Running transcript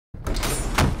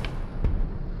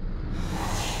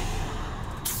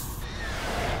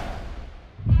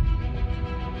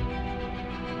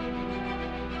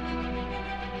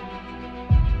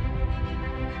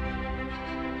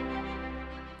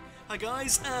Hi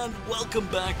guys, and welcome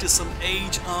back to some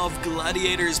Age of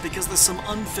Gladiators, because there's some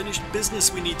unfinished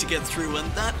business we need to get through,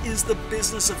 and that is the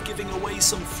business of giving away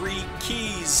some free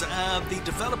keys. The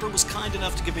developer was kind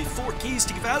enough to give me 4 keys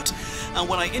to give out, and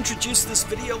when I introduced this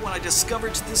video, when I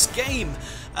discovered this game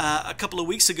a couple of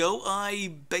weeks ago,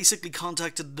 I basically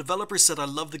contacted the developer, said I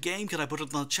love the game, can I put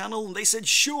it on the channel? And they said,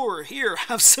 sure, here,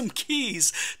 have some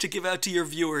keys to give out to your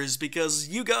viewers, because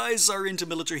you guys are into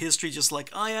military history just like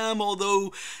I am,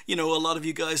 although, you know, a lot of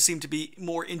you guys seem to be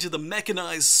more into the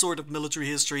mechanized sort of military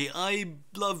history. I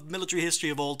love military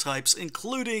history of all types,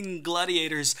 including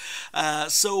Gladiators,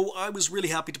 so I was really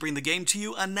happy to bring the game to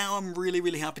you, and now I'm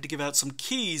really happy to give out some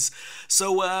keys.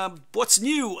 So what's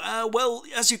new? Well,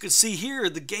 as you can see here,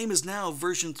 the game is now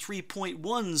version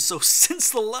 3.1, so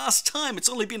since the last time, it's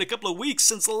only been a couple of weeks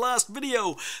since the last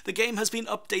video, the game has been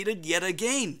updated yet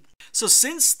again. So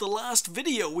since the last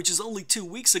video, which is only 2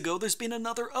 weeks ago, there's been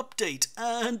another update,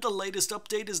 and the latest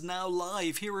update is now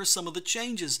live. Here are some of the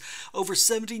changes. Over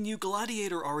 70 new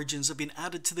gladiator origins have been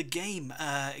added to the game.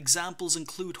 Examples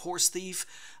include Horse Thief,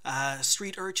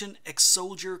 Street Urchin,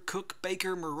 Ex-Soldier, Cook,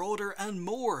 Baker, Marauder, and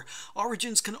more.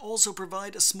 Origins can also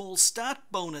provide a small stat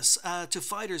bonus to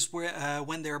fighters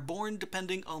when they're born,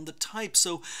 depending on the type.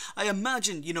 So I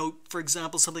imagine, you know, for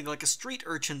example, something like a Street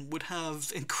Urchin would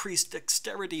have increased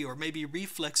dexterity or maybe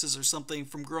reflexes or something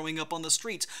from growing up on the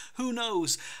streets. Who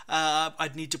knows?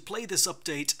 I'd need to play this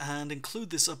update and include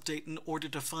this update in order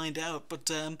to find out, but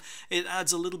it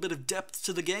adds a little bit of depth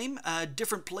to the game.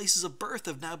 Different places of birth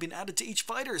have now been added to each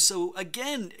fighter, so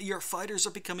again, your fighters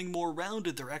are becoming more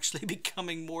rounded. They're actually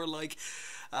becoming more like,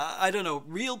 I don't know,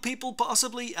 real people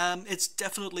possibly. It's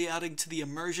definitely adding to the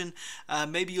immersion.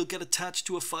 Maybe you'll get attached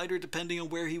to a fighter depending on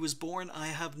where he was born. I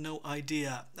have no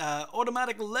idea.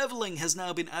 Automatic leveling has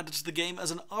now been added to the game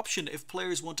as an option if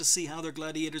players want to see how their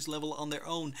gladiators level on their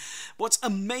own. What's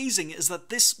amazing is that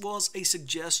this was a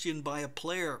suggestion by a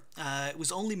player. It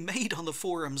was only made on the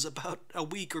forums about a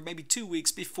week or maybe 2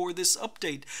 weeks before this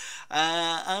update,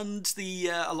 and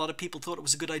a lot of people thought it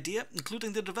was a good idea,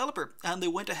 including the developer, and they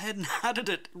went ahead and added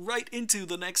it right into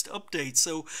the next update.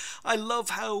 So I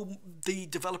love how the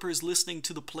developer is listening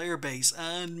to the player base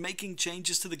and making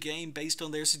changes to the game based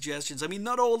on their suggestions. I mean,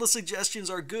 not all the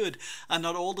suggestions are good and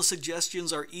not all the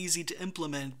suggestions are easy to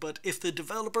implement, but if the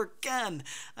developer can,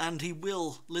 and he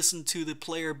will listen to the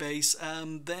player base,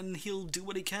 then he'll do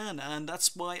what he can, and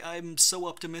that's why I'm so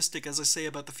optimistic, as I say,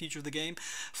 about the future of the game.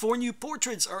 4 new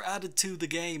portraits are added to the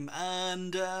game,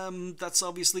 and that's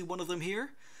obviously one of them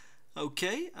here.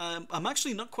 Okay, I'm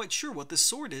actually not quite sure what this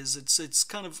sword is. It's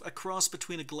kind of a cross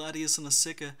between a gladius and a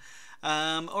sicca.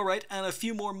 Alright, and a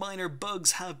few more minor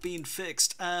bugs have been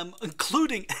fixed,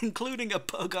 including a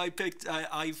bug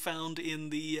I found in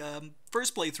the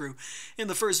first playthrough. In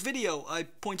the first video, I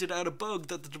pointed out a bug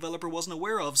that the developer wasn't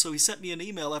aware of, so he sent me an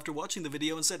email after watching the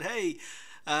video and said, hey,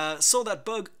 saw that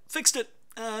bug, fixed it.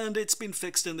 And it's been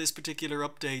fixed in this particular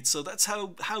update, so that's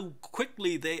how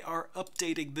quickly they are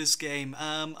updating this game.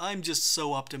 I'm just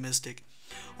so optimistic.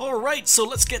 Alright, so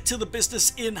let's get to the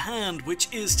business in hand, which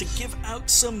is to give out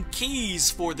some keys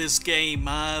for this game.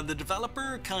 The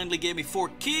developer kindly gave me 4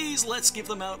 keys. Let's give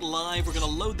them out live. We're going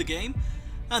to load the game,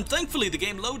 and thankfully the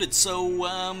game loaded. So,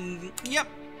 yep,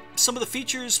 some of the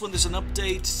features, when there's an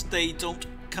update, they don't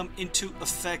come into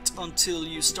effect until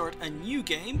you start a new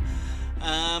game.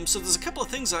 So there's a couple of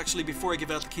things actually before I give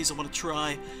out the keys I want to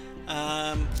try.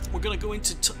 We're going to go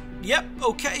into... Yep,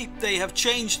 okay, they have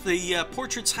changed. The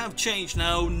portraits have changed.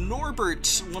 Now,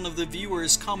 Norbert, one of the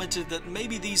viewers, commented that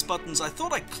maybe these buttons, I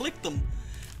thought I clicked them.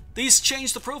 These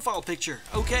change the profile picture.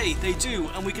 Okay, they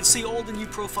do, and we can see all the new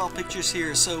profile pictures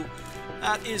here, so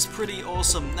that is pretty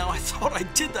awesome. Now, I thought I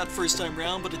did that first time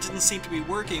round, but it didn't seem to be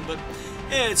working, but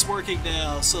yeah, it's working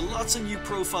now. So lots of new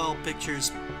profile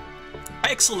pictures.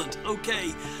 Excellent.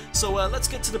 Okay, so let's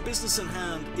get to the business in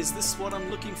hand. Is this what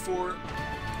I'm looking for?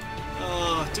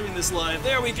 Doing this live.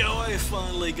 There we go, I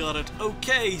finally got it.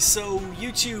 Okay, so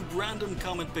YouTube random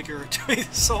comment picker, doing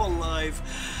this all live.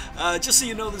 Just so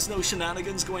you know, there's no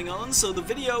shenanigans going on. So the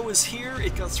video is here.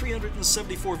 It got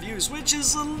 374 views, which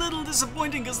is a little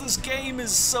disappointing because this game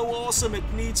is so awesome. It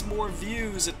needs more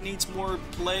views. It needs more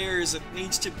players. It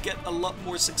needs to get a lot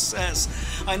more success.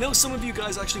 I know some of you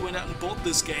guys actually went out and bought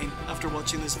this game after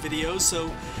watching this video,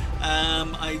 so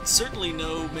I certainly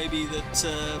know maybe that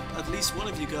at least one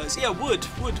of you guys, yeah, Wood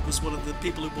was one of the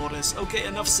people who bought this. Okay,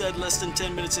 enough said. Less than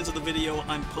 10 minutes into the video,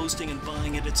 I'm posting and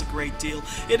buying it. It's a great deal.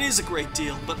 It is a great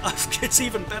deal, but it's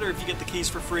even better if you get the keys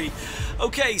for free.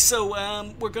 Okay, so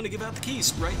we're going to give out the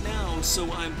keys right now.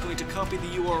 So I'm going to copy the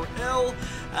URL.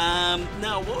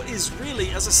 Now, what is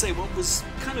really, as I say, what was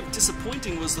kind of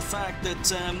disappointing was the fact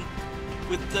that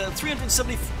with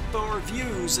 374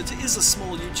 views, it is a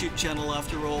small YouTube channel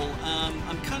after all.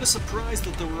 I'm kind of surprised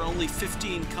that there were only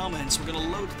 15 comments. We're going to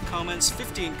load the comments,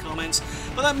 15 comments,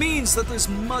 but that means that there's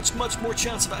much more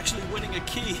chance of actually winning a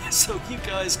key. So you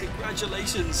guys,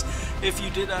 congratulations if you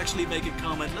did actually make a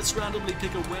comment. Let's randomly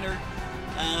pick a winner.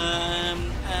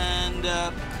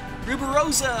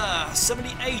 Ruberosa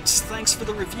 78, thanks for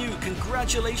the review.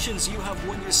 Congratulations, you have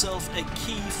won yourself a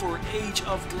key for Age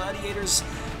of Gladiators,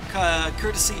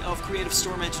 courtesy of Creative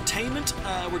Storm Entertainment.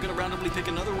 We're going to randomly pick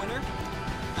another winner.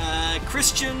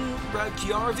 Christian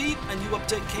Rautjarvi, a new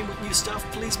update came with new stuff.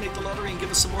 Please make the lottery and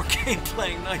give us some more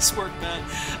gameplay. Nice work, man.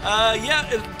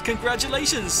 Yeah,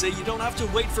 congratulations. You don't have to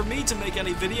wait for me to make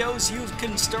any videos. You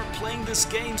can start playing this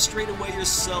game straight away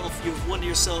yourself. You've won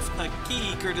yourself a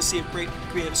key, courtesy of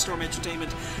Creative Storm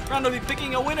Entertainment. Randomly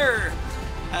picking a winner.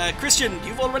 Christian,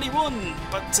 you've already won,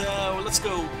 but let's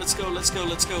go.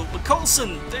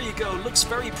 McColson, there you go. Looks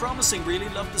very promising. Really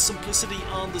love the simplicity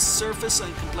on the surface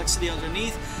and complexity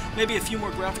underneath. Maybe a few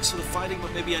more graphics for the fighting,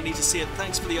 but maybe I need to see it.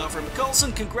 Thanks for the offer.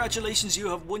 McColson, congratulations. You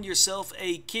have won yourself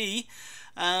a key.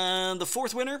 And the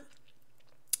fourth winner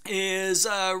is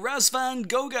Razvan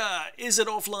Goga. Is it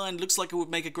offline? Looks like it would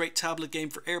make a great tablet game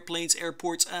for airplanes,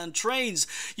 airports, and trains.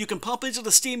 You can pop into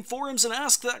the Steam forums and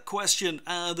ask that question.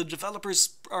 The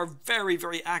developers are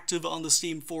very active on the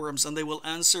Steam forums, and they will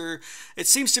answer. It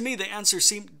seems to me they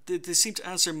seem to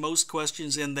answer most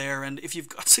questions in there. And if you've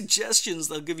got suggestions,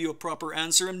 they'll give you a proper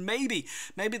answer. And maybe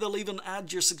they'll even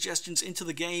add your suggestions into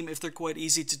the game if they're quite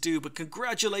easy to do. But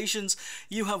congratulations,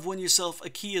 you have won yourself a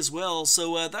key as well.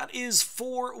 So that is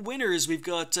 4 winners. We've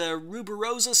got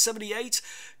Ruberosa 78,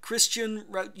 Christian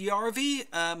Rautjarvi,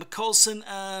 McColson,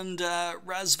 and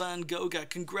Razvan Goga.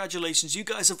 Congratulations. You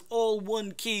guys have all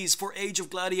won keys for Age of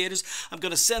Gladiators. I'm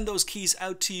going to send those keys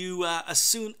out to you as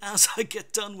soon as I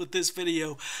get done with this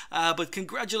video. But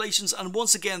congratulations, and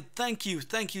once again, thank you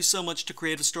so much to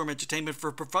Creative Storm Entertainment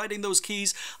for providing those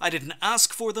keys. I didn't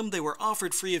ask for them. They were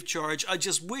offered free of charge. I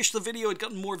just wish the video had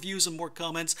gotten more views and more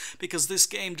comments, because this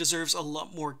game deserves a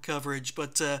lot more coverage.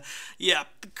 But yeah,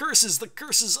 the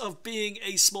curses of being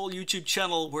a small YouTube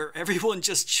channel where everyone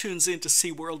just tunes in to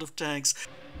see World of Tanks.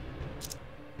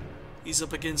 He's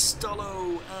up against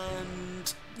Stolo,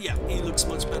 and yeah, he looks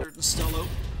much better than Stolo.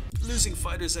 Losing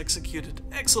fighters executed.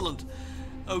 Excellent.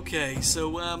 Okay,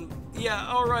 so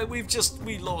yeah, alright, we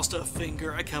lost a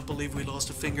finger. I can't believe we lost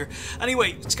a finger.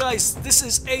 Anyway, guys, this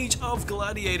is Age of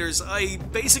Gladiators. I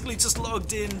basically just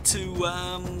logged in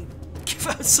to give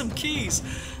out some keys,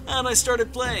 and I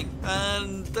started playing.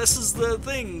 And this is the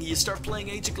thing, you start playing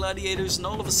Age of Gladiators and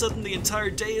all of a sudden the entire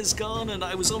day is gone, and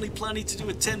I was only planning to do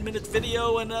a 10-minute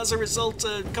video, and as a result,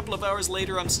 a couple of hours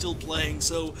later I'm still playing.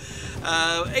 So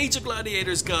Age of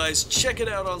Gladiators, guys, check it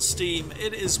out on Steam.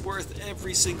 It is worth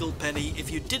every single penny. If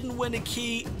you didn't win a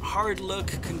key, hard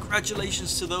luck.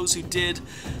 Congratulations to those who did.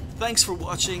 Thanks for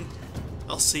watching.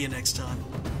 I'll see you next time.